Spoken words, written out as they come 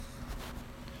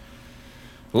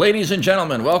Ladies and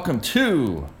gentlemen, welcome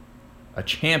to a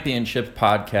championship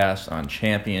podcast on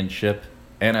Championship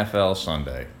NFL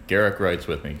Sunday. Garrick writes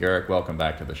with me. Garrick, welcome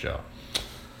back to the show.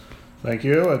 Thank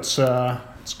you. It's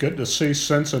good to see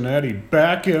Cincinnati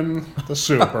back in the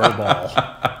Super Bowl.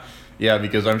 Yeah,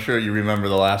 because I'm sure you remember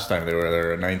the last time they were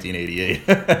there in 1988.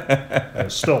 I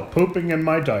was still pooping in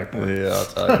my diaper. Yeah, I'll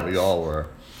tell you, we all were.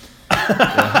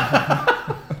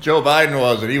 Joe Biden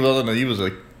wasn't. He wasn't. He was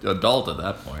an adult at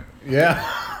that point. Yeah,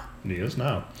 he is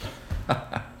now.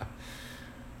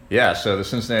 Yeah, so the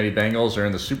Cincinnati Bengals are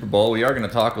in the Super Bowl. We are going to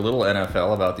talk a little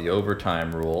NFL about the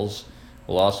overtime rules.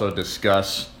 We'll also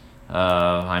discuss,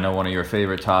 I know one of your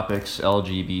favorite topics,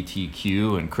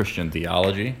 LGBTQ and Christian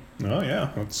theology. Oh, yeah.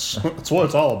 That's what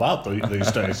it's all about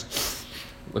these days.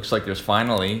 Looks like there's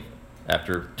finally,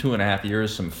 after 2.5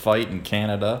 years, some fight in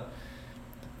Canada.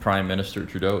 Prime Minister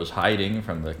Trudeau is hiding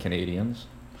from the Canadians.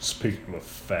 Speaking of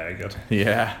faggot.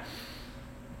 Yeah.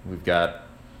 We've got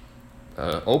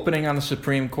opening on the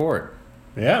Supreme Court.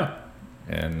 Yeah.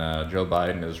 And Joe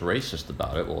Biden is racist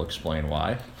about it. We'll explain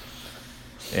why.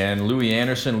 And Louis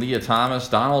Anderson, Leah Thomas,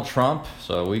 Donald Trump.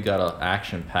 So we got an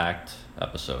action-packed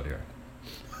episode here.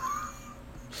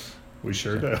 We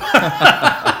sure do.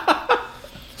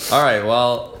 All right,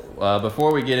 well,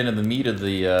 before we get into the meat of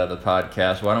the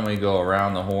podcast, why don't we go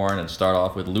around the horn and start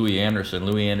off with Louis Anderson.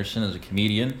 Louis Anderson is a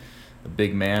comedian, a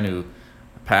big man who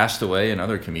passed away,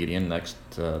 another comedian next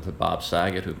to Bob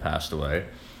Saget, who passed away.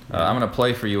 I'm going to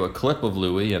play for you a clip of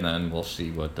Louis, and then we'll see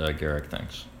what Garrick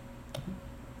thinks.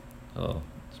 So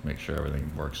let's make sure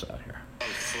everything works out here.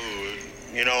 Food.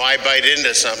 You know, I bite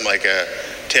into something like a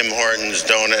Tim Hortons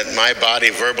donut. My body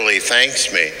verbally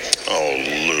thanks me. Oh,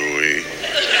 Louie.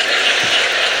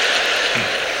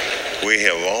 We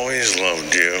have always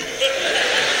loved you.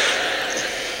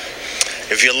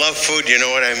 If you love food, you know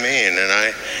what I mean. And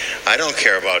I don't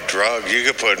care about drugs. You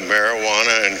could put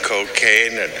marijuana and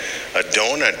cocaine and a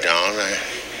donut down.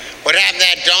 What happened to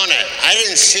that donut? I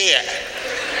didn't see it.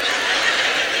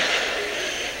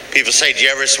 People say, do you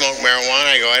ever smoke marijuana?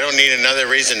 I go, I don't need another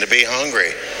reason to be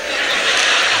hungry.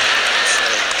 So,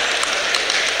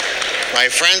 my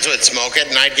friends would smoke it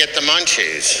and I'd get the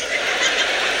munchies.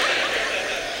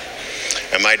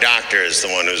 And my doctor is the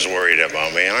one who's worried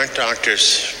about me. Aren't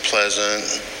doctors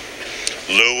pleasant?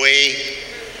 Louie,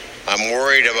 I'm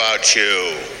worried about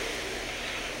you.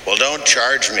 Well, don't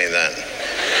charge me then.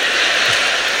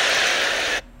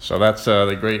 So that's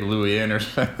the great Louis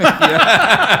Anderson.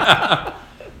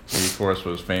 He, of course,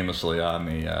 was famously on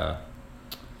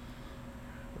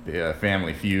the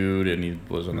Family Feud, and he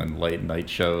was on the late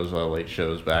shows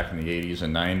back in the 80s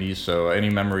and 90s. So any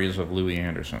memories of Louis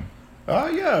Anderson?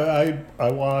 Yeah,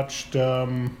 I watched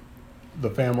the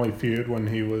Family Feud when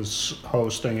he was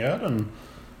hosting it, and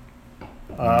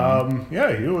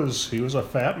yeah, he was a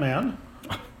fat man,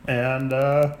 and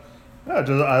I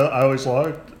always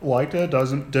liked it.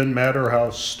 Didn't matter how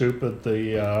stupid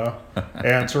the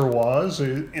answer was.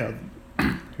 He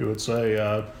would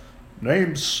say,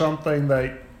 name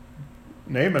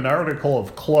an article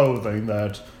of clothing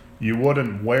that you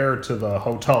wouldn't wear to the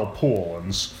hotel pool,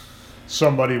 and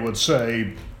somebody would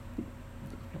say,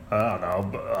 I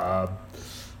don't know,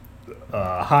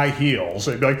 high heels.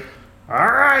 They'd be like, all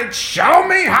right, show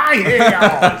me high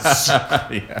heels.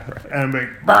 Yeah, right. And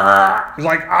he's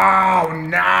like, oh,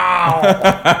 no.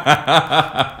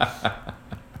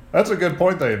 That's a good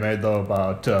point they made, though,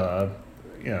 about,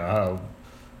 how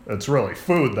it's really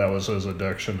food that was his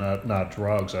addiction, not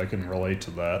drugs. I can relate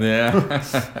to that.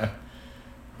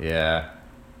 Yeah.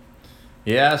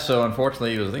 Yeah, so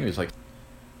unfortunately, he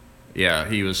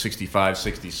was 65,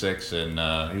 66,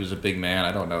 and he was a big man.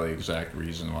 I don't know the exact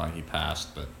reason why he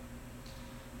passed, but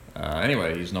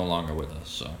anyway, he's no longer with us,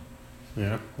 so.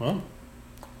 Yeah, well,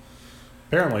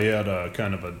 apparently he had a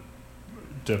kind of a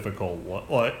difficult,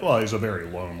 he's a very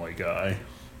lonely guy.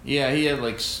 Yeah, he had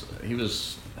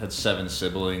had 7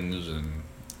 siblings, and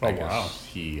I guess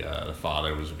the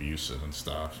father was abusive and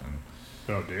stuff, and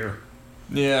oh dear.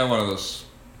 Yeah, one of those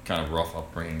kind of rough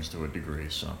upbringings to a degree,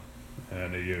 so.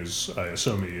 And I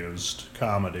assume he used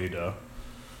comedy to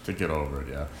get over it,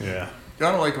 yeah. Yeah.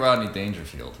 Kind of like Rodney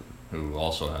Dangerfield, who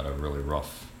also had a really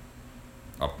rough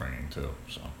upbringing too,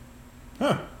 so.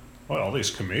 Huh. Well, all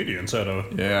these comedians had a...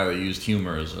 Yeah, they used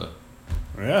humor as a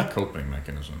coping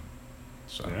mechanism.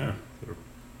 So. Yeah. They're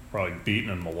probably beaten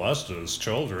and molested as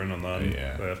children, and then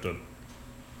they have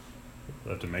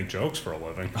to make jokes for a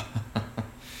living.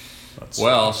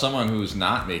 Well, someone who's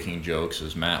not making jokes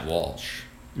is Matt Walsh.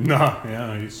 No,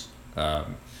 yeah, he's... I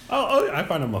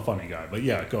find him a funny guy, but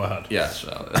yeah, go ahead. Yeah,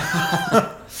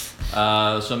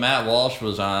 so Matt Walsh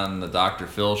was on the Dr.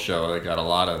 Phil show. They got a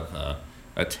lot of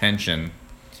attention.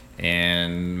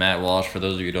 And Matt Walsh, for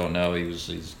those of you who don't know,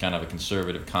 he's kind of a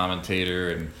conservative commentator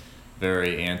and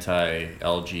very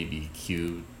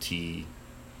anti-LGBTQ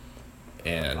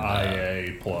and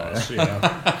IA plus,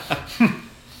 yeah.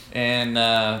 And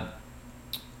I'm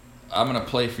gonna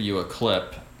play for you a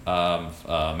clip of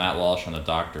Matt Walsh on the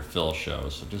Dr. Phil show.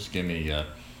 So just give me a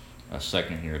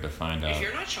second here to find out if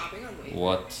you're not shopping on Wayfair,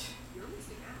 what you're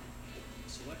missing out.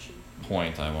 So what you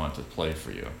point I want to play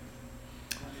for you.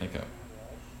 I think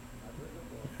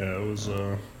Yeah, it was,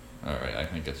 all right, I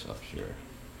think it's up here.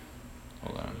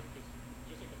 Hold on.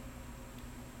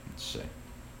 Let's see.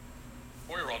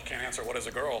 4-year-old can't answer what is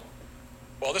a girl.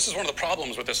 Well, this is one of the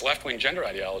problems with this left-wing gender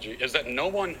ideology, is that no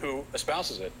one who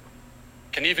espouses it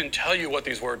can even tell you what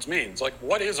these words mean. It's like,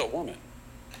 what is a woman?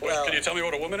 Well, can you tell me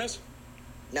what a woman is?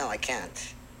 No, I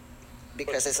can't.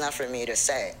 Because it's not for me to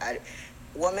say.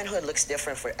 Womanhood looks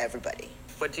different for everybody.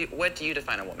 What do you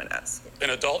define a woman as? An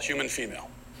adult human female.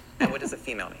 And what does a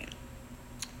female mean?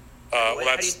 Well,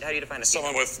 how that's do you define a female?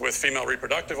 someone with female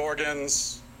reproductive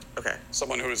organs. Okay.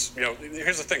 Someone who's,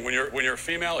 here's the thing. When you're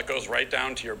female, it goes right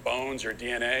down to your bones, your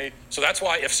DNA. So that's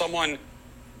why if someone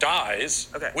dies,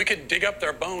 okay, we could dig up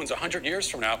their bones 100 years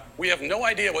from now. We have no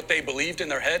idea what they believed in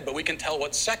their head, but we can tell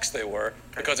what sex they were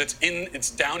because it's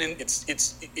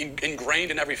ingrained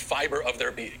in every fiber of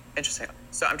their being. Interesting.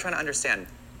 So I'm trying to understand.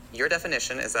 Your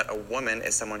definition is that a woman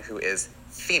is someone who is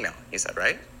female, you said,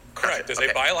 right? Correct. Is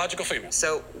a biological female.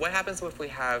 So what happens if we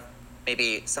have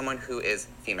maybe someone who is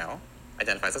female,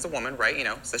 identifies as a woman, right?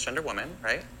 Cisgender woman,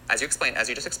 right? As you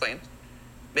just explained,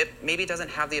 maybe doesn't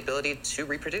have the ability to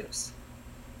reproduce.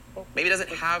 Maybe doesn't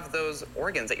have those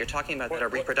organs that you're talking about that are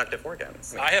reproductive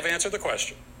organs. I have answered the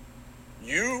question.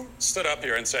 You stood up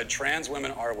here and said trans women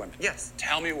are women. Yes.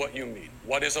 Tell me what you mean.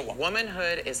 What is a woman?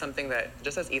 Womanhood is something that,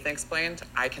 just as Ethan explained,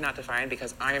 I cannot define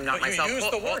because I am not myself. You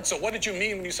used the word, so what did you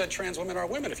mean when you said trans women are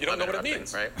women if you don't know what it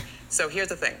means? Right? So here's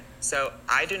the thing. So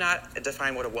I do not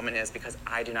define what a woman is because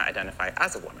I do not identify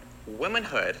as a woman.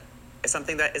 Womanhood is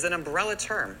something that is an umbrella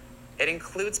term. It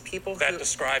includes people that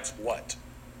describes what?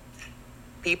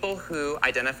 People who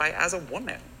identify as a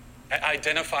woman.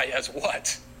 Identify as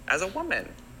what? As a woman.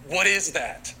 What is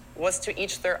that? Was to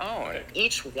each their own. Right.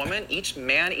 Each woman, each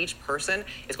man, each person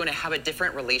is going to have a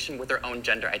different relation with their own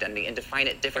gender identity and define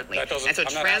it differently. And so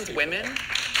trans women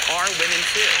are women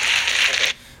too.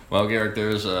 Okay. Well, Garrick,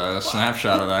 there's a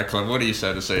snapshot of that clip. What do you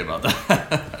have to say about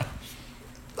that?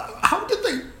 How did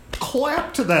they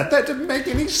clap to that? That didn't make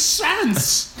any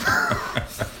sense.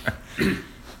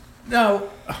 Now,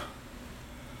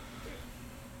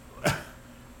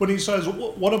 when he says,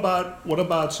 what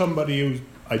about somebody who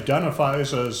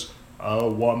identifies as a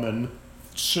woman,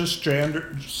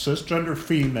 cisgender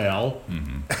female,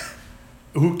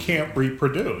 who can't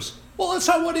reproduce? Well, that's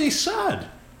not what he said.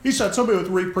 He said somebody with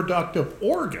reproductive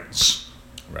organs.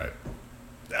 Right.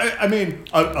 I mean,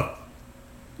 a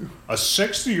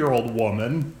 60-year-old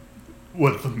woman,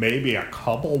 with maybe a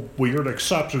couple weird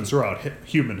exceptions throughout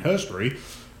human history,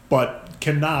 but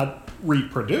cannot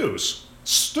reproduce,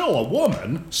 still a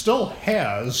woman, still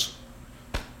has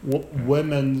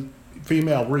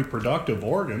female reproductive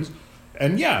organs,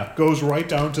 and goes right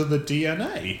down to the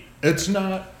DNA. It's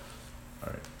not.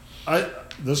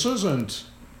 This isn't.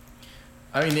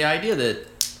 I mean, the idea that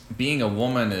being a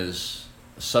woman is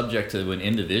subject to an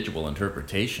individual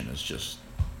interpretation is just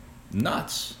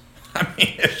nuts. I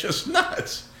mean, it's just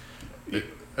nuts.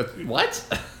 What?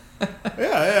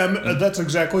 That's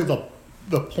exactly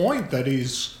the point that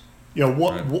he's.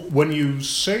 When you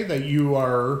say that you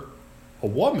are a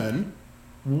woman,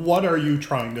 what are you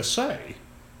trying to say?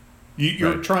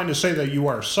 You're trying to say that you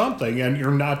are something, and you're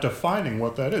not defining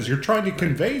what that is. You're trying to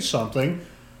convey something,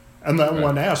 and then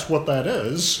when asked what that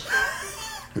is,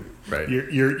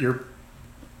 you're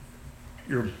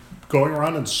going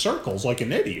around in circles like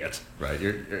an idiot. Right.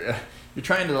 You're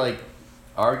trying to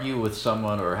argue with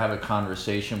someone or have a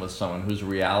conversation with someone whose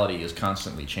reality is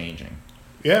constantly changing.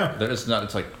 Yeah. It's not.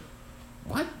 It's like,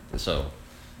 what? So,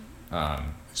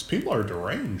 these people are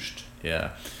deranged.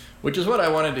 Yeah, which is what I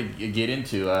wanted to get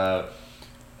into.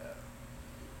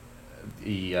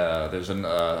 There's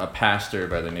a pastor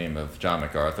by the name of John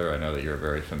MacArthur. I know that you're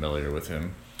very familiar with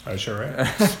him. I sure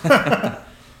am.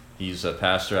 He's a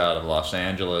pastor out of Los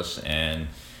Angeles, and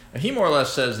he more or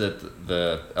less says that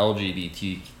the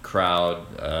LGBT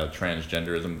crowd,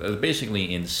 transgenderism, are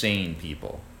basically insane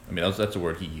people. I mean, that's the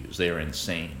word he used. They are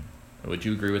insane. Would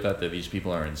you agree with that these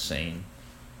people are insane?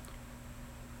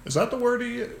 Is that the word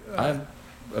he...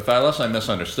 Unless I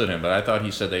misunderstood him, but I thought he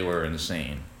said they were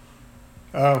insane.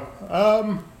 Well,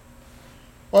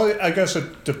 I guess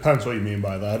it depends what you mean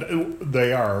by that.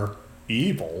 They are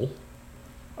evil.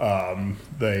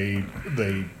 They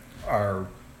are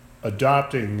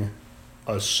adopting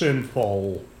a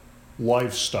sinful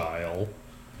lifestyle.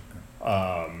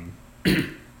 I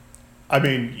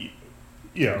mean,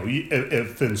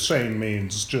 if insane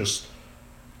means just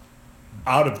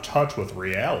out of touch with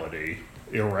reality,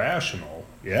 irrational,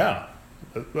 yeah,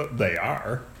 they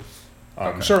are.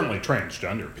 Certainly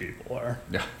transgender people are.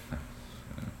 Yeah.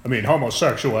 I mean,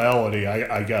 homosexuality,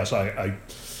 I guess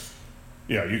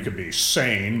you could be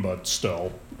sane, but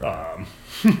still,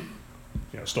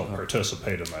 still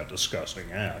participate in that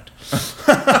disgusting act.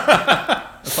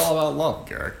 It's all about love,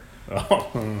 Garrick.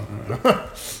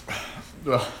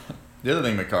 The other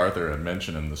thing MacArthur had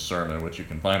mentioned in the sermon, which you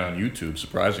can find on YouTube,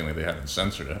 surprisingly they haven't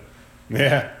censored it,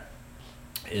 Yeah.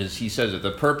 is he says that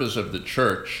the purpose of the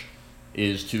church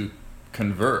is to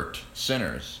convert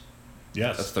sinners.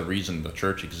 Yes. That's the reason the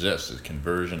church exists, is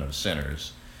conversion of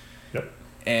sinners. Yep.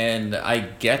 And I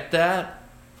get that,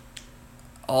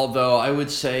 although I would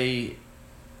say,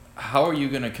 how are you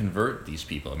going to convert these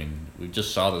people? I mean, we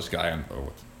just saw this guy,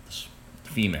 this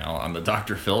female, on the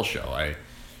Dr. Phil show.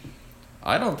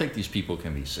 I don't think these people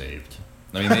can be saved.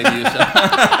 I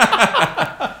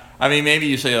mean, maybe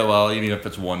you say, oh, well, even if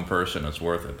it's one person, it's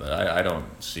worth it. But I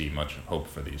don't see much hope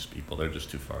for these people. They're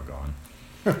just too far gone.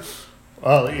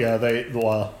 Well, yeah, they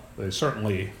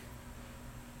certainly,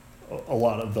 a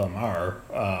lot of them are.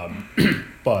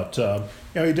 But,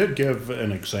 he did give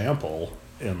an example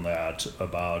in that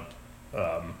about,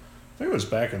 I think it was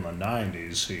back in the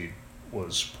 90s, he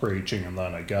was preaching, and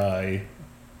then a guy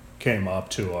came up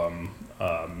to him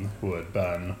who had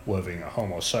been living a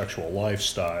homosexual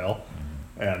lifestyle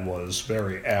and was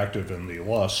very active in the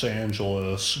Los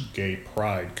Angeles gay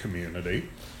pride community,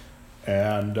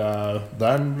 and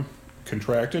then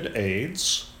contracted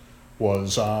AIDS,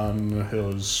 was on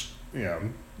his,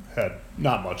 had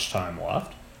not much time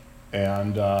left,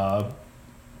 and I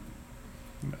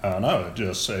don't know,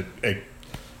 it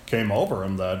came over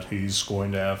him that he's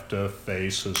going to have to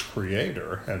face his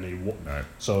creator, and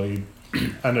so he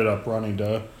ended up running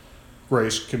to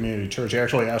Grace Community Church. He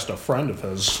actually asked a friend of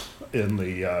his in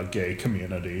the gay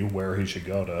community where he should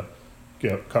go to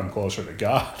come closer to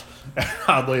God. And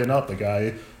oddly enough, the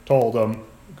guy told him,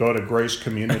 go to Grace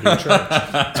Community Church.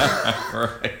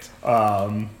 Right.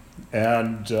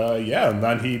 And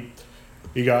then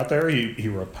he got there, he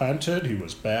repented, he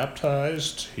was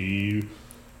baptized, he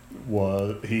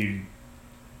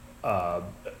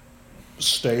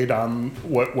stayed on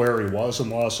where he was in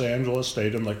Los Angeles,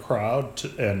 stayed in the crowd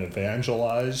and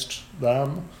evangelized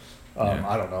them.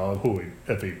 I don't know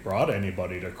if he brought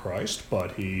anybody to Christ,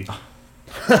 but he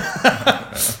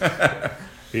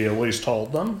he at least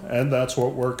told them, and that's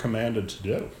what we're commanded to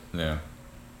do. Yeah.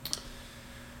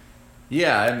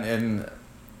 Yeah, and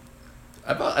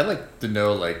I'd like to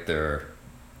know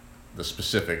the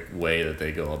specific way that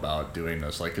they go about doing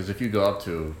this. Because if you go up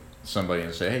to somebody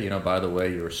and say, hey, by the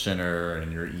way, you're a sinner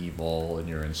and you're evil and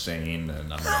you're insane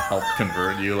and I'm going to help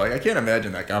convert you. I can't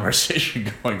imagine that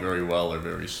conversation going very well or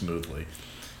very smoothly.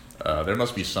 There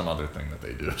must be some other thing that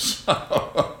they do. So.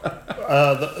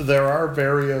 There are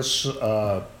various,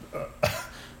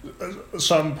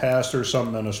 some pastors,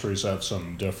 some ministries have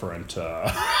some different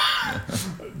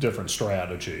different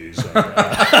strategies.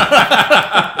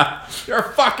 You're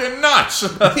fucking nuts!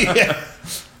 Yeah.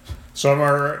 Some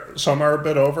are a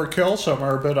bit overkill, some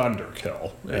are a bit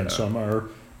underkill, and some are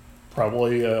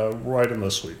probably right in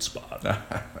the sweet spot.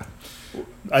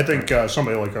 I think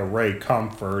somebody like a Ray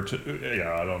Comfort,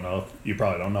 I don't know, you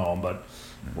probably don't know him, but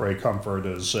Ray Comfort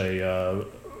has a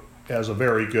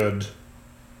very good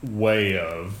way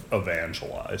of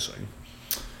evangelizing.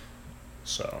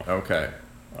 So okay,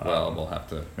 well, we'll have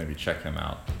to maybe check him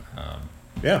out.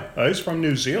 He's from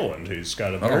New Zealand. He's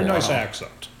got a very nice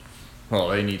accent. Well,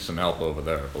 they need some help over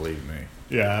there, believe me.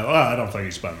 Yeah, well, I don't think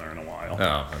he's been there in a while.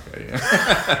 Oh, okay.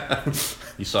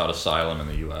 He sought asylum in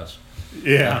the U.S.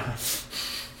 Yeah.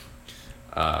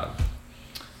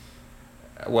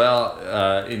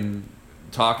 In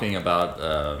talking about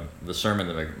the sermon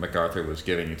that MacArthur was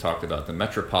giving, you talked about the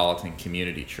Metropolitan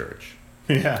Community Church.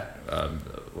 Yeah.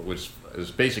 Which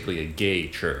is basically a gay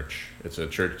church. It's a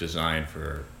church designed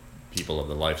for people of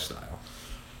the lifestyle.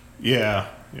 Yeah.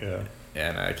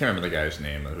 And I can't remember the guy's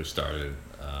name who started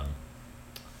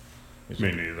it. Me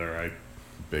neither.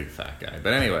 Big fat guy.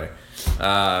 But anyway,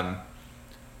 I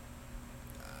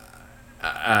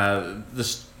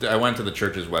went to the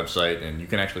church's website, and you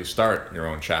can actually start your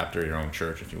own chapter, your own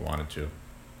church, if you wanted to.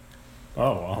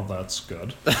 Oh, well, that's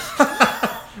good.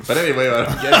 But anyway, what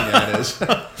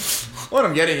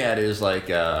I'm getting at is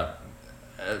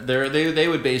they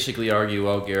would basically argue,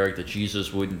 well, Garrick, that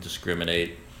Jesus wouldn't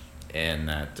discriminate, and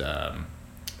that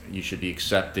you should be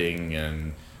accepting,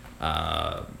 and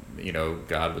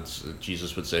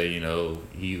Jesus would say,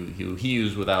 he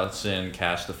who's without sin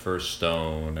cast the first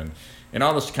stone, and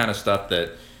all this kind of stuff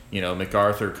that,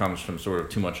 MacArthur comes from sort of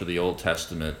too much of the Old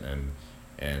Testament,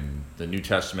 and the New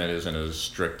Testament isn't as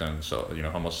strict on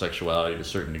homosexuality to a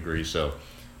certain degree. So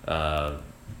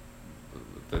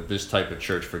this type of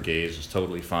church for gays is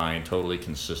totally fine, totally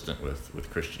consistent with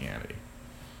Christianity.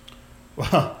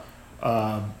 Well,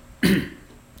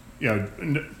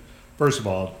 first of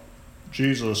all,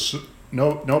 Jesus,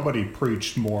 nobody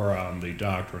preached more on the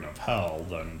doctrine of hell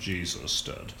than Jesus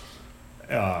did.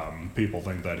 People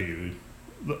think that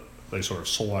they sort of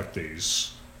select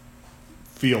these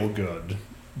feel-good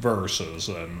verses,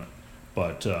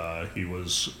 but he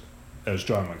was, as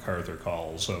John MacArthur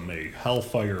calls him, a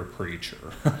hellfire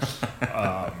preacher.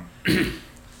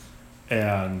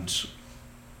 And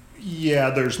yeah,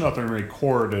 there's nothing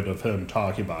recorded of him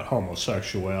talking about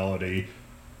homosexuality,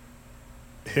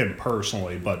 him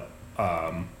personally, but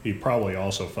he probably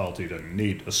also felt he didn't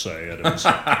need to say it. It was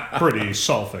pretty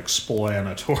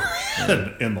self-explanatory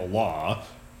in the law,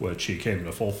 which he came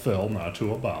to fulfill, not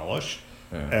to abolish.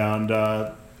 Yeah. And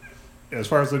as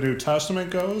far as the New Testament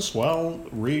goes, well,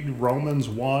 read Romans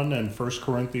 1 and 1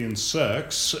 Corinthians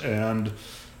 6, and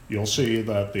you'll see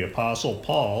that the Apostle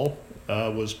Paul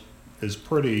is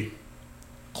pretty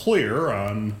clear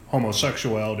on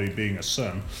homosexuality being a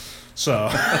sin. So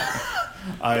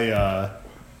I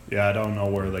don't know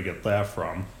where they get that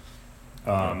from.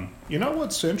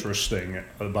 What's interesting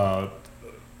about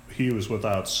he was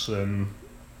without sin,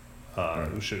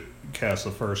 who should cast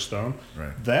the first stone?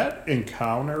 Right. That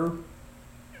encounter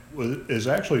is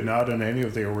actually not in any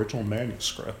of the original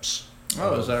manuscripts.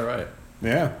 Oh, is that right?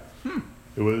 Yeah.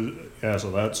 It was. Yeah,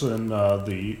 so that's in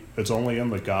it's only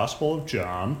in the Gospel of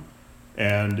John,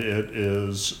 and it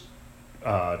is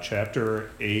chapter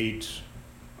 8,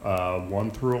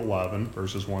 1 through 11,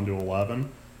 verses 1 to 11,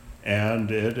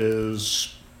 and it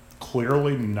is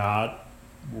clearly not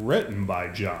written by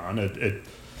John.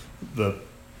 The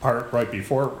part right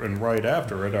before and right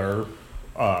after it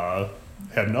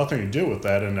had nothing to do with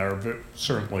that, and are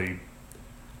certainly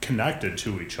connected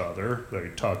to each other. They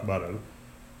talk about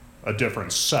a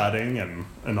different setting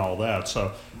and all that.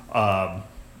 So,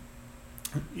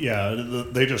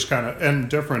 they just kind of, and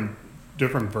different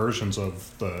versions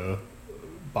of the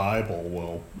Bible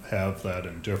will have that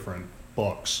in different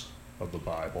books of the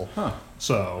Bible. Huh.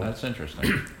 So that's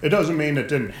interesting. It doesn't mean it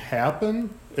didn't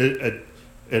happen. It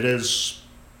is,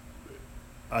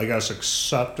 I guess,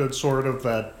 accepted sort of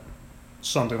that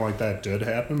something like that did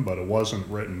happen, but it wasn't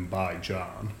written by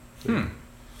John.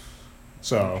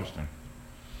 So interesting.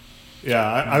 Yeah,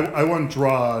 I wouldn't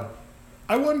draw.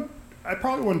 I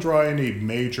probably wouldn't draw any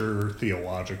major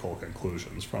theological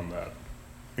conclusions from that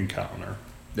encounter.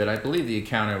 That I believe the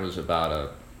encounter was about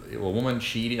a woman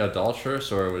cheating,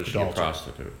 adulteress, or was she a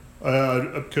prostitute?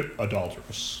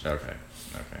 Adulteress. Okay.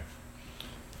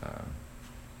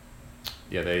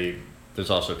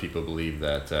 There's also people who believe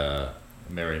that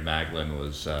Mary Magdalene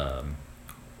was, I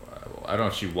don't know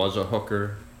if she was a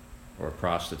hooker or a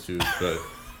prostitute, but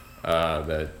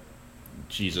that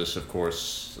Jesus, of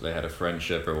course, they had a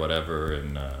friendship or whatever,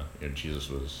 and Jesus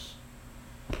was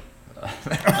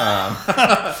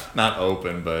not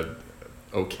open, but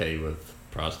okay with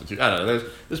prostitute. I don't know.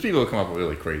 There's people who come up with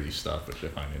really crazy stuff, which I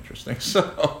find interesting.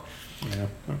 So yeah,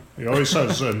 he always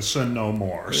says, "And sin no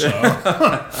more." So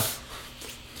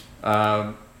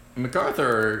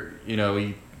MacArthur,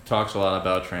 he talks a lot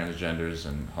about transgenders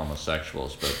and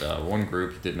homosexuals, but one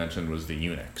group he did mention was the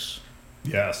eunuchs.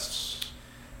 Yes.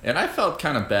 And I felt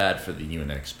kind of bad for the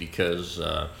eunuchs because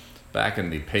back in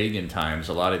the pagan times,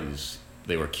 a lot of these,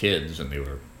 they were kids and they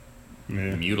were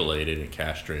mutilated and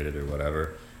castrated or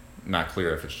whatever. Not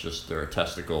clear if it's just their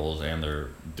testicles and their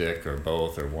dick or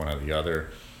both or one or the other.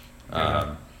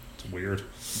 It's weird.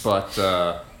 But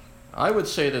I would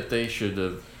say that they should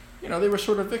have, they were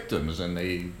sort of victims and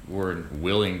they weren't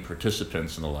willing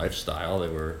participants in the lifestyle. They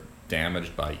were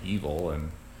damaged by evil,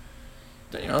 and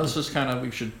this is kind of,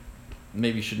 we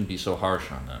shouldn't be so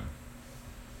harsh on them.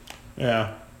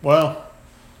 Yeah. Well,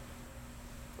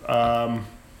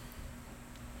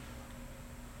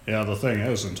 the thing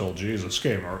is, until Jesus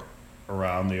came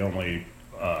around, the only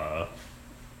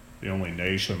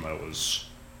nation that was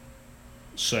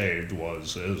saved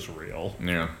was Israel.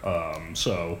 Yeah.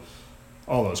 So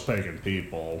all those pagan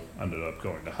people ended up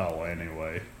going to hell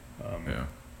anyway.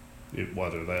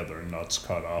 Whether they had their nuts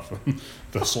cut off in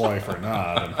this life or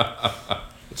not. And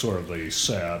it's sort of the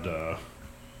sad,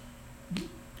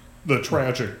 the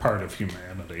tragic part of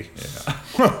humanity.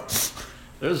 Yeah.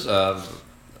 There's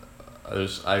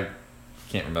I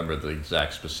can't remember the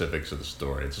exact specifics of the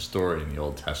story. It's a story in the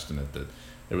Old Testament that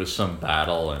there was some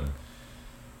battle and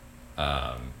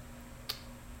I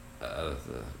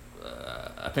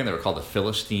think they were called the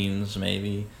Philistines,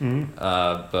 maybe. Mm-hmm.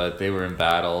 But they were in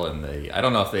battle, and I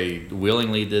don't know if they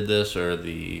willingly did this or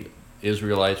the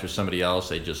Israelites or somebody else.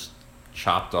 They just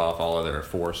chopped off all of their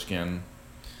foreskin.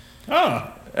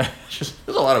 Ah. Just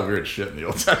there's a lot of weird shit in the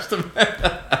Old Testament.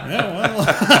 Yeah, well.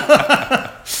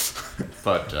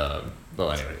 But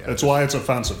well, anyway. Yeah, That's why it's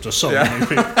offensive to so many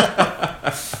people.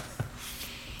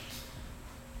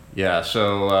 Yeah.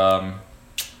 So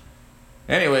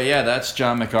anyway, yeah, that's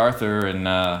John MacArthur, and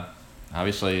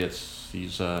obviously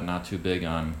he's not too big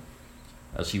on,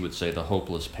 as he would say, the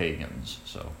hopeless pagans.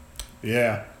 So.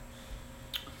 Yeah.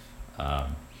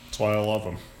 That's why I love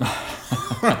him.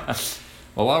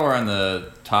 Well, while we're on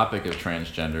the topic of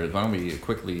transgender, why don't we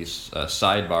quickly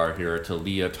sidebar here to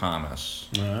Leah Thomas.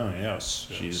 Oh, yes.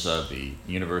 She's the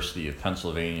University of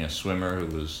Pennsylvania swimmer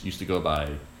who used to go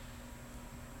by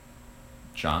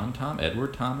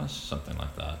Edward Thomas, something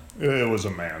like that. It was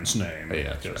a man's name.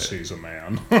 Yeah, that's yes, right. He's a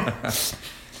man.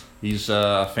 He's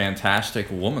a fantastic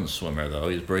woman swimmer, though.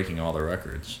 He's breaking all the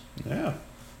records. Yeah.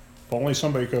 If only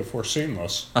somebody could have foreseen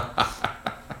this.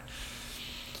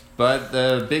 But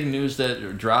the big news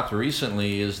that dropped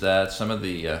recently is that some of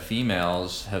the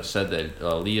females have said that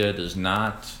Leah does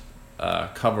not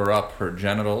cover up her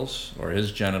genitals or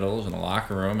his genitals in the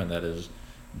locker room, and that his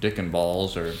dick and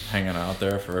balls are hanging out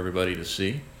there for everybody to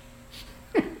see.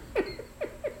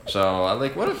 So,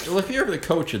 if you're the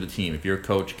coach of the team, if you're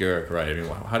Coach Garrick, right? I mean,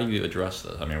 how do you address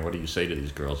this? I mean, what do you say to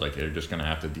these girls? Like, they're just going to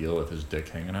have to deal with his dick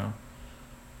hanging out?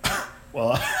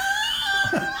 Well,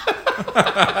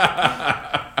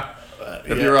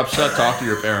 if you're upset, talk to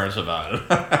your parents about it.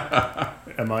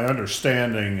 and my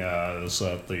understanding is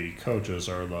that the coaches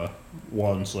are the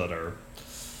ones that are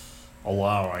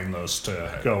allowing this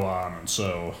to go on, and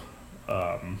so,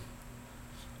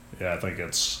 yeah, I think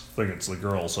it's the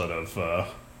girls that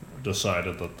have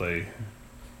decided that they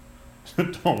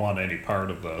don't want any part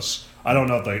of this. I don't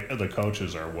know if the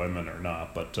coaches are women or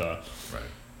not, but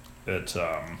it.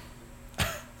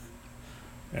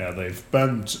 Yeah, they've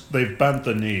bent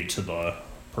the knee to the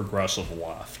progressive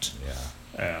left. Yeah,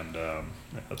 and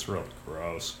it's really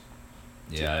gross.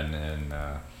 Yeah, and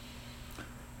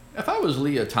if I was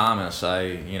Leah Thomas,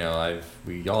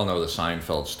 we all know the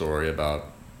Seinfeld story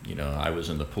about, I was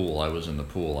in the pool. I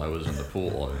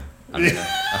mean,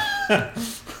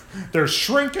 There's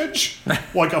shrinkage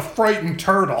like a frightened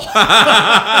turtle.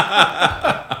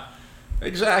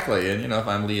 Exactly, and if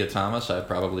I'm Leah Thomas, I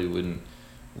probably wouldn't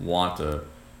want to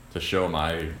show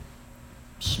my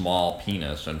small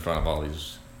penis in front of all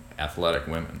these athletic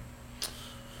women.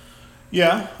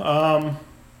 Yeah, of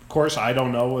course, I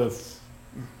don't know if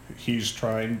he's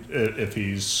trying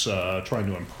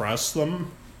to impress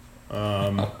them.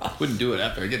 I wouldn't do it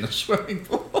after I get in the swimming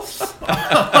pool.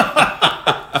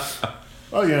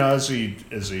 Well, does he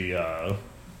does he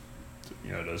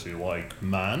like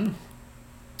men?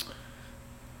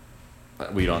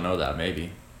 We don't know that.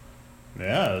 Maybe.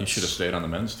 Yeah, He should have stayed on the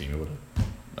men's team. It would have.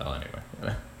 Well, anyway.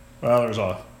 Well,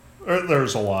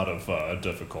 there's a lot of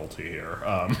difficulty here,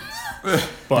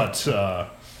 but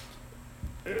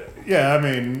yeah, I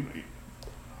mean,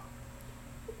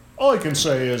 all I can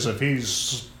say is if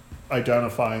he's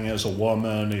identifying as a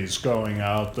woman, he's going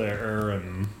out there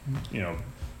and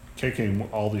kicking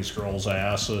all these girls'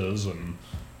 asses and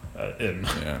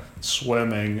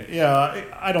swimming. Yeah,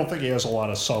 I don't think he has a lot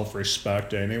of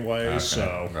self-respect anyway, Okay,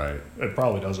 so right. it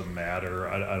probably doesn't matter.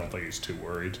 I don't think he's too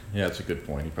worried. Yeah, that's a good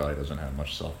point. He probably doesn't have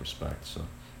much self-respect. So.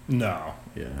 No.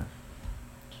 Yeah.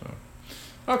 So.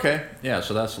 Okay. Yeah.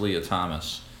 So that's Leah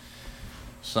Thomas.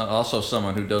 Also,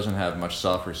 someone who doesn't have much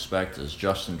self-respect is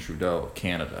Justin Trudeau of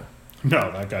Canada.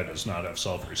 No, that guy does not have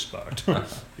self-respect.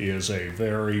 He is a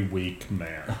very weak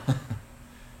man.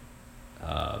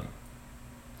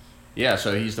 Yeah,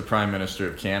 so he's the Prime Minister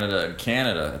of Canada. And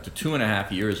Canada, after 2.5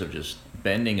 years of just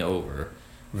bending over,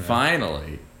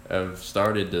 finally have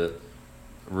started to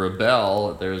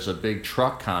rebel. There's a big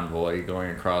truck convoy going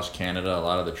across Canada. A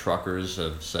lot of the truckers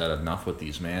have said enough with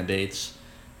these mandates.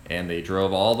 And they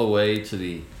drove all the way to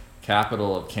the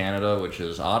capital of Canada, which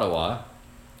is Ottawa.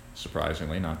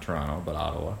 Surprisingly, not Toronto, but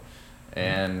Ottawa.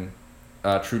 And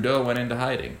Trudeau went into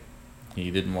hiding.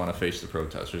 He didn't want to face the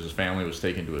protesters. His family was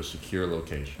taken to a secure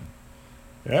location.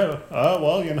 Yeah,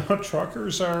 well,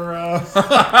 truckers are.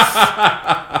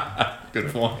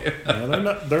 Good point.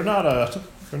 They're not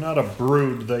a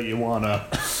brood that you want to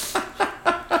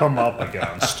come up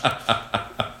against.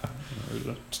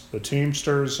 The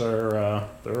Teamsters are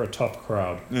they're a tough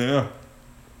crowd. Yeah.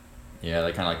 Yeah,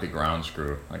 they kind of like the ground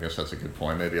screw. I guess that's a good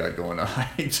point. Maybe I'd go into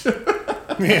hiding.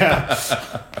 Yeah.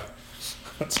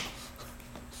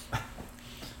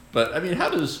 But, I mean, I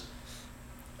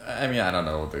don't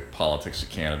know the politics of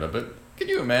Canada, but can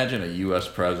you imagine a U.S.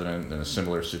 president in a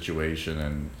similar situation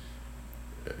and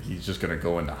he's just going to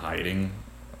go into hiding?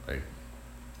 Like,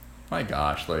 my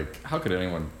gosh, like, how could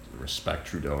anyone respect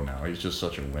Trudeau now? He's just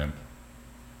such a wimp.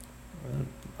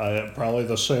 Probably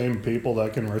the same people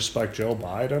that can respect Joe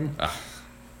Biden.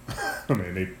 I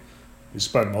mean, he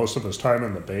spent most of his time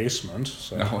in the basement.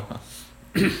 So. No.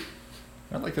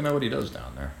 I'd like to know what he does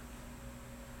down there.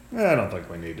 I don't think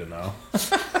we need to know.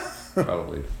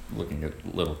 Probably looking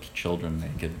at little children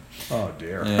naked. Oh,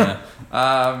 dear.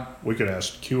 Yeah. We could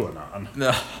ask QAnon.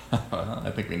 No,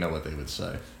 I think we know what they would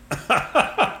say.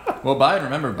 Well,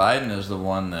 Biden is the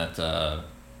one that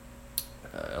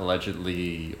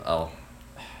allegedly, I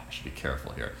should be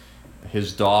careful here.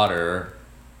 His daughter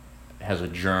has a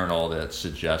journal that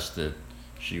suggests that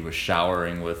she was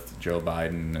showering with Joe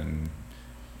Biden, and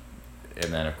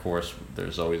then of course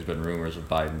there's always been rumors of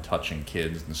Biden touching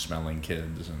kids and smelling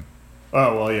kids. And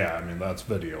Oh, well, yeah, I mean, that's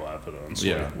video evidence.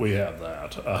 Yeah. We have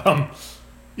that.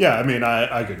 Yeah, I mean,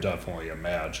 I could definitely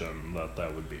imagine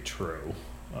that would be true,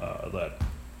 that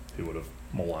he would have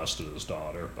molested his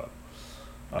daughter, but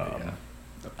yeah.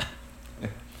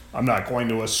 I'm not going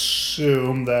to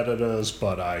assume that it is,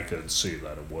 but I could see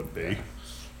that it would be.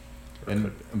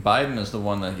 And Biden is the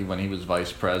one that when he was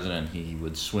vice president, he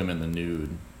would swim in the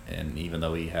nude. And even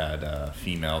though he had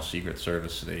female Secret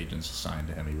Service agents assigned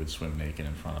to him, he would swim naked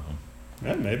in front of them.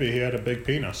 Yeah, maybe he had a big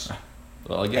penis.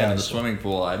 Well, again, in the swimming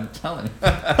pool, I'm telling you.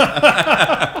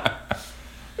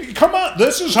 Come on,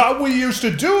 this is how we used to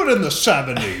do it in the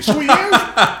 70s.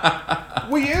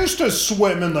 We used to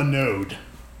swim in the nude.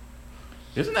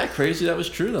 Isn't that crazy? That was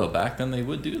true, though. Back then, they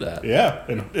would do that. Yeah,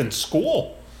 in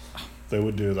school, they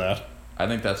would do that. I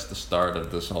think that's the start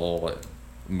of this whole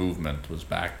movement, was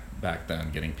back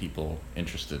then, getting people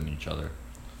interested in each other.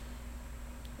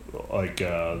 Like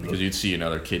because you'd see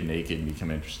another kid naked and become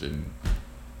interested in...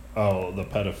 Oh, the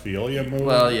pedophilia movement?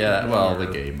 Well, yeah, well, the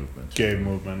gay movement. Gay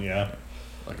movement, yeah.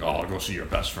 Like, oh, I'll go see your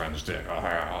best friend's dick.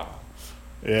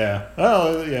 Yeah.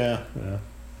 Oh, yeah.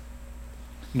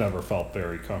 Never felt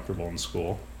very comfortable in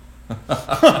school.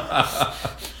 Well,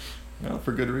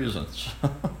 for good reasons.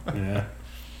 Yeah.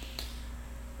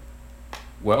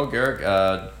 Well, Garrick,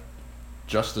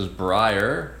 Justice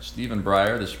Stephen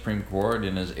Breyer, the Supreme Court,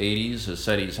 in his 80s, has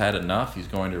said he's had enough. He's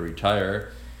going to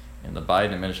retire. In the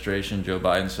Biden administration, Joe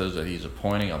Biden says that he's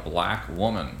appointing a black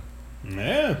woman.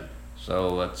 Yeah.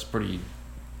 So that's pretty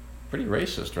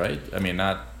racist, right? I mean,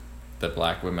 not that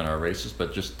black women are racist,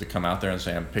 but just to come out there and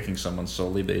say I'm picking someone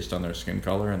solely based on their skin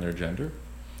color and their gender.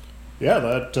 Yeah,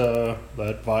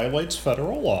 that violates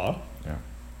federal law. Yeah.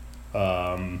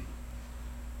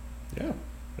 Yeah,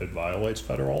 it violates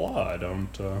federal law. I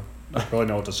don't really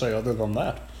know what to say other than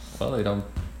that. Well, they don't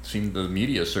seem. The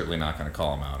media is certainly not going to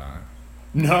call him out on it.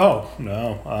 No.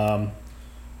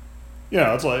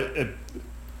 It's like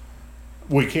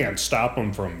we can't stop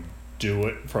him from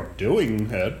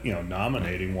doing it.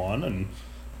 Nominating one,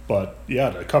 but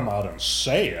yeah, to come out and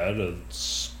say it,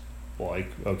 it's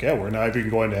like, okay, we're not even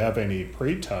going to have any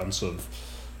pretense of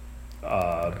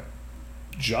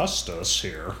justice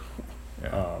here,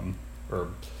 or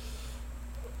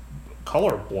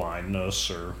color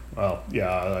blindness, or I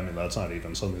mean, that's not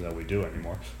even something that we do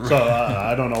anymore. So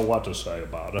I don't know what to say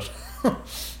about it.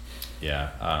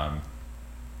 Yeah.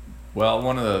 Well,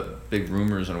 one of the big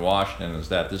rumors in Washington is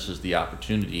that this is the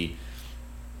opportunity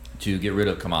to get rid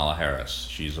of Kamala Harris.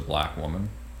 She's a black woman,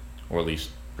 or at least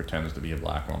pretends to be a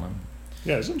black woman.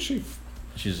 Yeah, isn't she?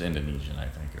 She's Indonesian, I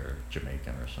think, or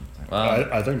Jamaican or something. Well,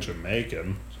 I think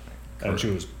Jamaican,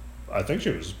 and I think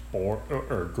she was born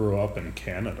or grew up in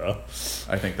Canada.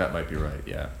 I think that might be right.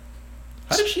 Yeah.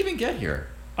 How did she even get here?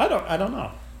 I don't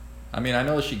know. I mean, I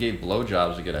know she gave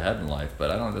blowjobs to get ahead in life, but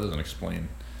that doesn't explain.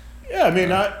 Yeah, I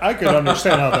mean, I could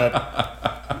understand how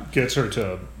that gets her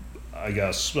to, I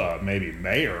guess, maybe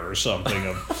mayor or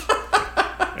something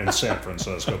in San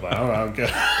Francisco, but I don't get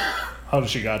how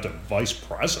she got to vice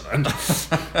president.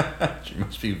 She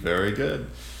must be very good.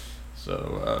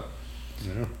 So,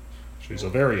 yeah, she's a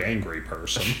very angry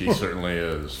person. She certainly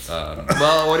is.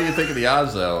 Well, what do you think of the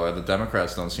odds, though? The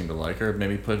Democrats don't seem to like her.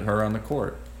 Maybe put her on the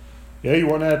court. Yeah, you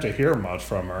wouldn't have to hear much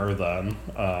from her then.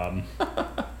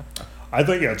 I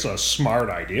think it's a smart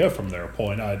idea from their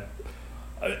point.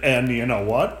 And you know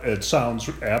what? It sounds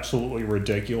absolutely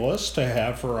ridiculous to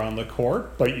have her on the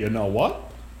court, but you know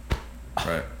what?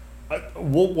 Right.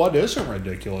 Well, what isn't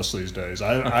ridiculous these days?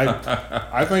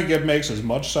 I think it makes as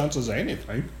much sense as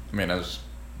anything. I mean, as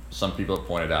some people have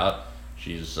pointed out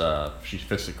she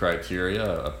fits the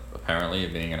criteria apparently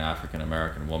of being an African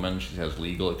American woman. She has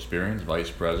legal experience, vice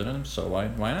president. So why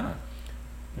not?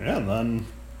 Yeah, and then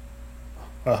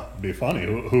it'd be funny.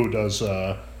 Who does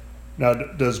now?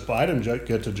 Does Biden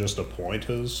get to just appoint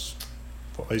his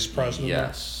vice president?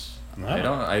 Yes. No. I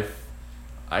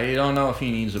don't know if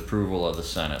he needs approval of the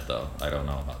Senate though. I don't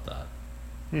know about that.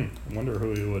 I wonder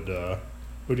who he would.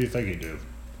 Who do you think he'd do?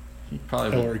 He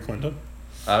probably Hillary Clinton.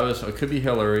 It could be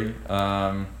Hillary.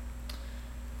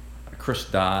 Chris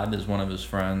Dodd is one of his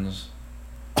friends.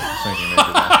 I was thinking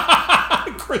maybe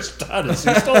that. Chris Dodd, is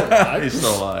he still alive? He's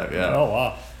still alive, yeah.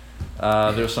 Oh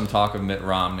wow. There's some talk of Mitt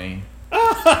Romney.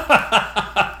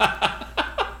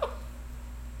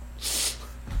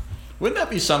 Wouldn't that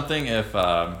be something if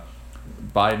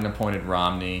Biden appointed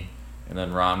Romney and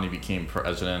then Romney became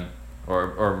president,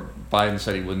 or Biden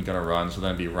said he wasn't going to run, so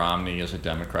then it'd be Romney as a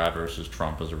Democrat versus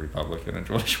Trump as a Republican in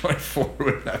 2024?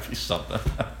 Wouldn't that be something?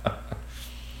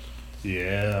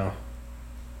 Yeah.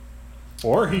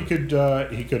 Or he could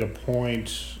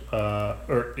appoint,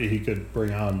 or he could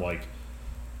bring on like,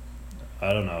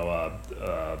 I don't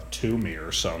know, Toomey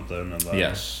or something, and then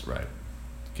Yes, right.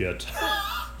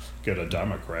 get a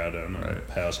Democrat in and Right.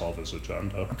 pass all of his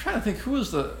agenda. I'm trying to think who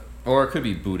was or it could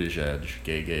be Buttigieg,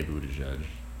 gay Buttigieg.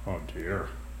 Oh dear.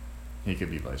 He could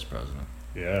be vice president.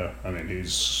 Yeah, I mean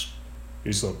he's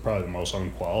probably the most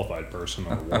unqualified person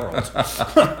in the world.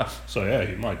 So yeah,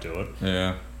 he might do it.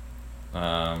 Yeah.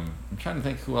 I'm trying to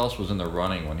think who else was in the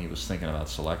running when he was thinking about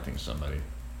selecting somebody.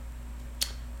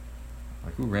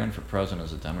 Like who ran for president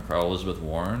as a Democrat? Elizabeth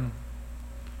Warren?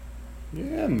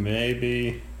 Yeah,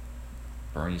 maybe.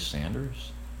 Bernie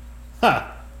Sanders?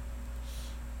 Ha.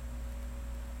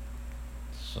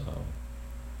 So.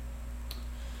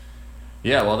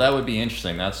 Yeah, well, that would be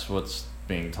interesting. That's what's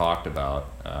being talked about.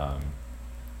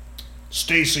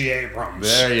 Stacey Abrams.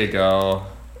 There you go.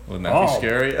 Wouldn't that be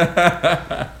scary?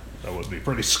 That would be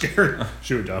pretty scary.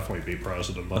 She would definitely be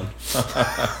president then.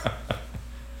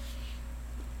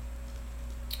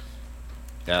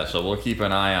 Yeah, so we'll keep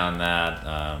an eye on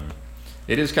that.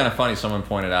 It is kind of funny. Someone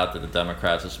pointed out that the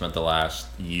Democrats have spent the last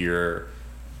year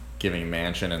giving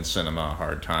Manchin and Sinema a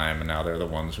hard time, and now they're the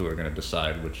ones who are going to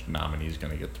decide which nominee is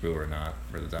going to get through or not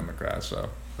for the Democrats. So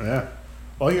Yeah.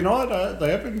 Well, you know what?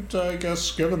 They haven't, I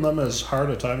guess, given them as hard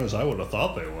a time as I would have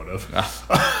thought they would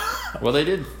have. Well, they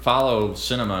did follow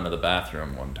Sinema into the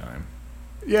bathroom one time.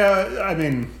 Yeah, I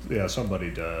mean, yeah, somebody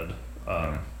did.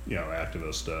 You know,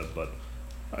 activists did, but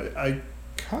I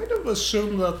kind of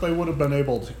assumed that they would have been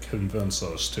able to convince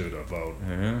those two to vote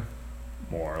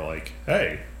more. Like,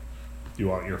 hey, you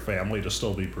want your family to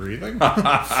still be breathing?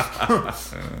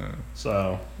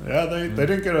 So, yeah, they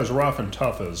didn't get as rough and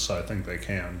tough as I think they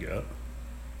can get.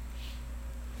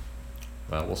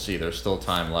 Well, we'll see. There's still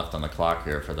time left on the clock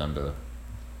here for them to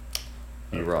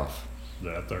be rough.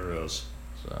 That there is.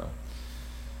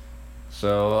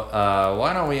 So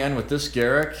why don't we end with this,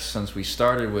 Garrick? Since we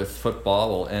started with football,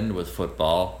 we'll end with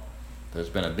football. There's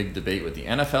been a big debate with the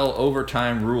NFL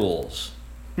overtime rules.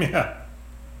 Yeah.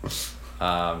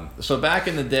 So back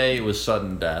in the day, it was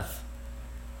sudden death.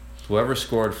 Whoever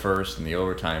scored first in the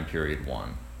overtime period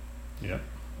won. Yep.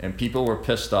 And people were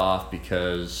pissed off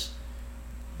because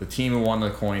the team who won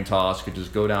the coin toss could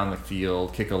just go down the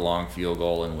field, kick a long field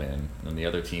goal, and win. And the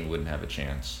other team wouldn't have a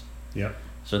chance. Yep.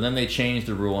 So then they changed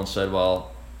the rule and said,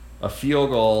 well, a field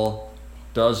goal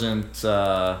doesn't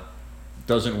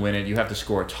win it. You have to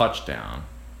score a touchdown.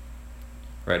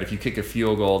 Right? If you kick a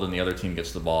field goal, then the other team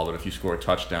gets the ball. But if you score a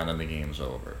touchdown, then the game's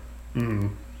over. Mm-hmm.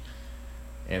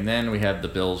 And then we had the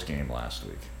Bills game last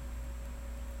week,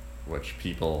 which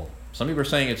some people are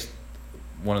saying it's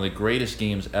one of the greatest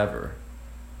games ever.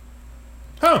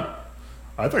 Huh.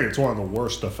 I think it's one of the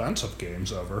worst defensive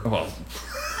games ever. Well,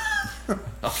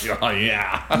 oh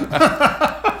yeah.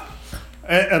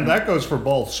 And that goes for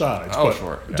both sides. Oh, but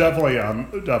sure. Yeah. Definitely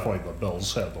the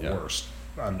Bills had the worst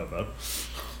end of it.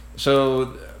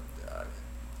 So,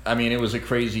 I mean, it was a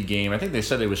crazy game. I think they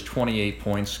said it was 28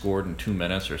 points scored in 2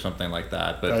 minutes or something like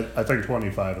that. But I think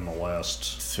 25 in the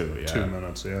last 2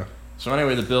 minutes, yeah. So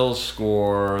anyway, the Bills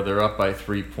score. They're up by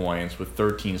 3 points with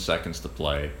 13 seconds to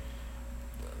play.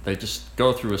 They just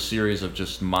go through a series of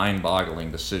just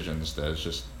mind-boggling decisions that is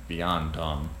just beyond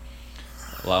dumb,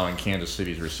 allowing Kansas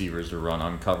City's receivers to run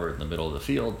uncovered in the middle of the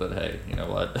field. But hey, you know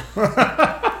what?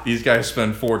 These guys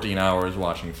spend 14 hours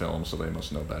watching film, so they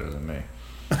must know better than me.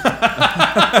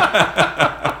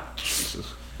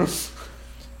 Jesus.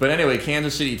 But anyway,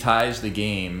 Kansas City ties the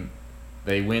game.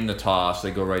 They win the toss.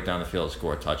 They go right down the field,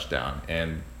 score a touchdown.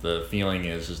 And the feeling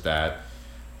is that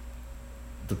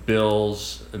the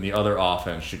Bills and the other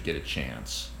offense should get a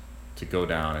chance. to go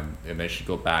down, and they should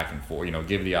go back and forth.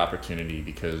 Give the opportunity,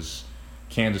 because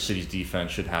Kansas City's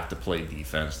defense should have to play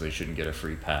defense. They shouldn't get a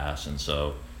free pass, and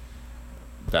so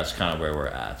that's kind of where we're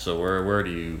at. So where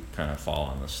do you kind of fall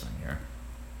on this thing here?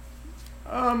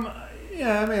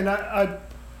 Yeah, I mean,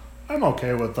 I'm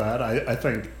okay with that. I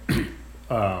think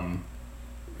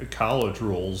college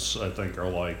rules, I think, are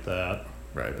like that.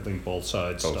 Right. I think both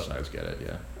sides get it,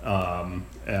 yeah.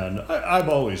 And I've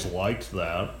always liked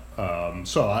that.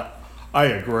 So I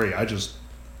agree. I just,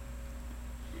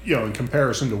 in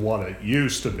comparison to what it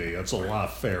used to be, it's a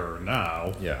lot fairer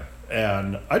now. Yeah.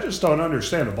 And I just don't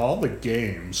understand, of all the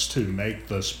games to make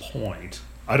this point,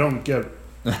 I don't get,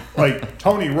 like,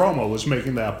 Tony Romo was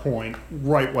making that point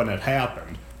right when it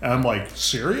happened. And I'm like,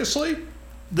 seriously?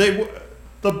 The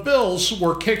Bills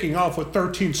were kicking off with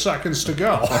 13 seconds to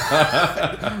go.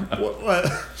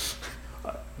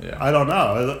 Yeah. I don't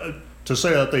know. To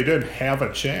say that they didn't have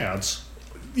a chance,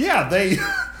 yeah,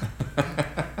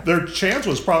 their chance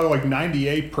was probably like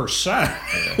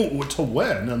 98% to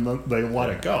win, and they let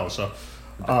it go. So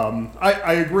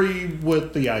I agree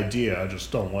with the idea. I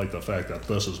just don't like the fact that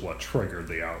this is what triggered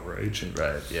the outrage.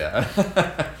 Right, yeah.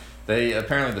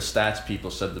 Apparently the stats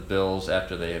people said the Bills,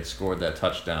 after they had scored that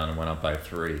touchdown and went up by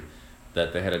 3,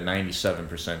 that they had a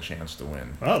 97% chance to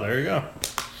win. Oh, there you go.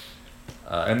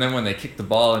 And then when they kicked the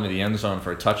ball into the end zone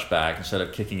for a touchback, instead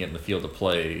of kicking it in the field of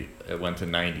play, it went to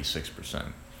 96%.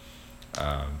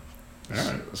 All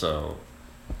right. So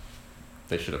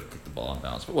they should have kicked the ball on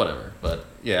bounds, but whatever. But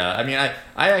yeah, I mean, I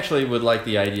actually would like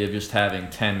the idea of just having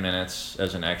 10 minutes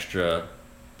as an extra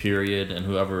period, and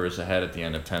whoever is ahead at the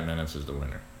end of 10 minutes is the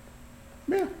winner.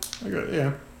 Yeah, I agree.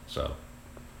 Yeah. So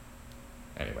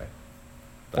anyway.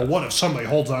 But what if somebody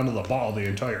holds onto the ball the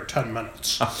entire 10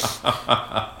 minutes?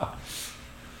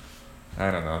 I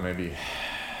don't know. Maybe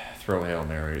throw Hail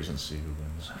Marys and see who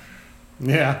wins.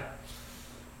 Yeah.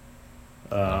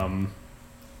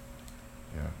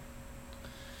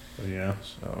 Yeah.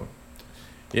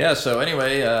 Yeah. So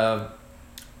anyway,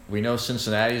 we know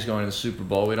Cincinnati's going to the Super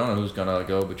Bowl. We don't know who's going to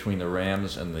go between the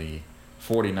Rams and the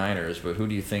 49ers, but who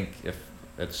do you think, if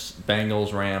it's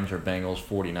Bengals, Rams, or Bengals,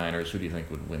 49ers, who do you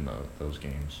think would win those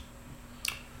games?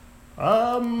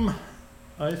 I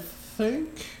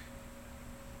think...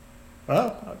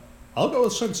 Well, I'll go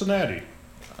with Cincinnati.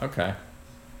 Okay.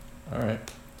 All right.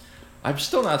 I'm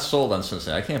still not sold on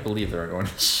Cincinnati. I can't believe they're going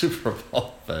to the Super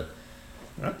Bowl, but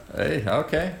hey,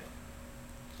 okay.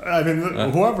 I mean,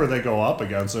 whoever they go up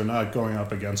against, they're not going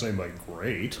up against anybody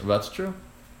great. That's true.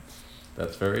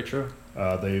 That's very true.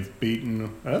 They've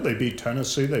beaten... they beat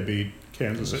Tennessee. They beat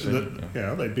Kansas City.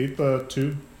 Yeah, they beat the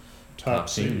 2 top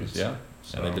teams. seeds. Yeah,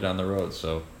 so. And they did on the road,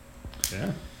 so...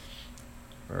 Yeah.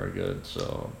 Very good.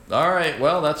 So, all right.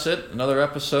 Well, that's it. Another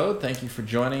episode. Thank you for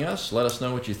joining us. Let us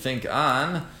know what you think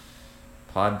on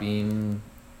Podbean,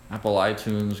 Apple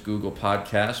iTunes, Google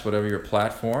Podcasts, whatever your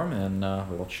platform, and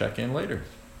we'll check in later.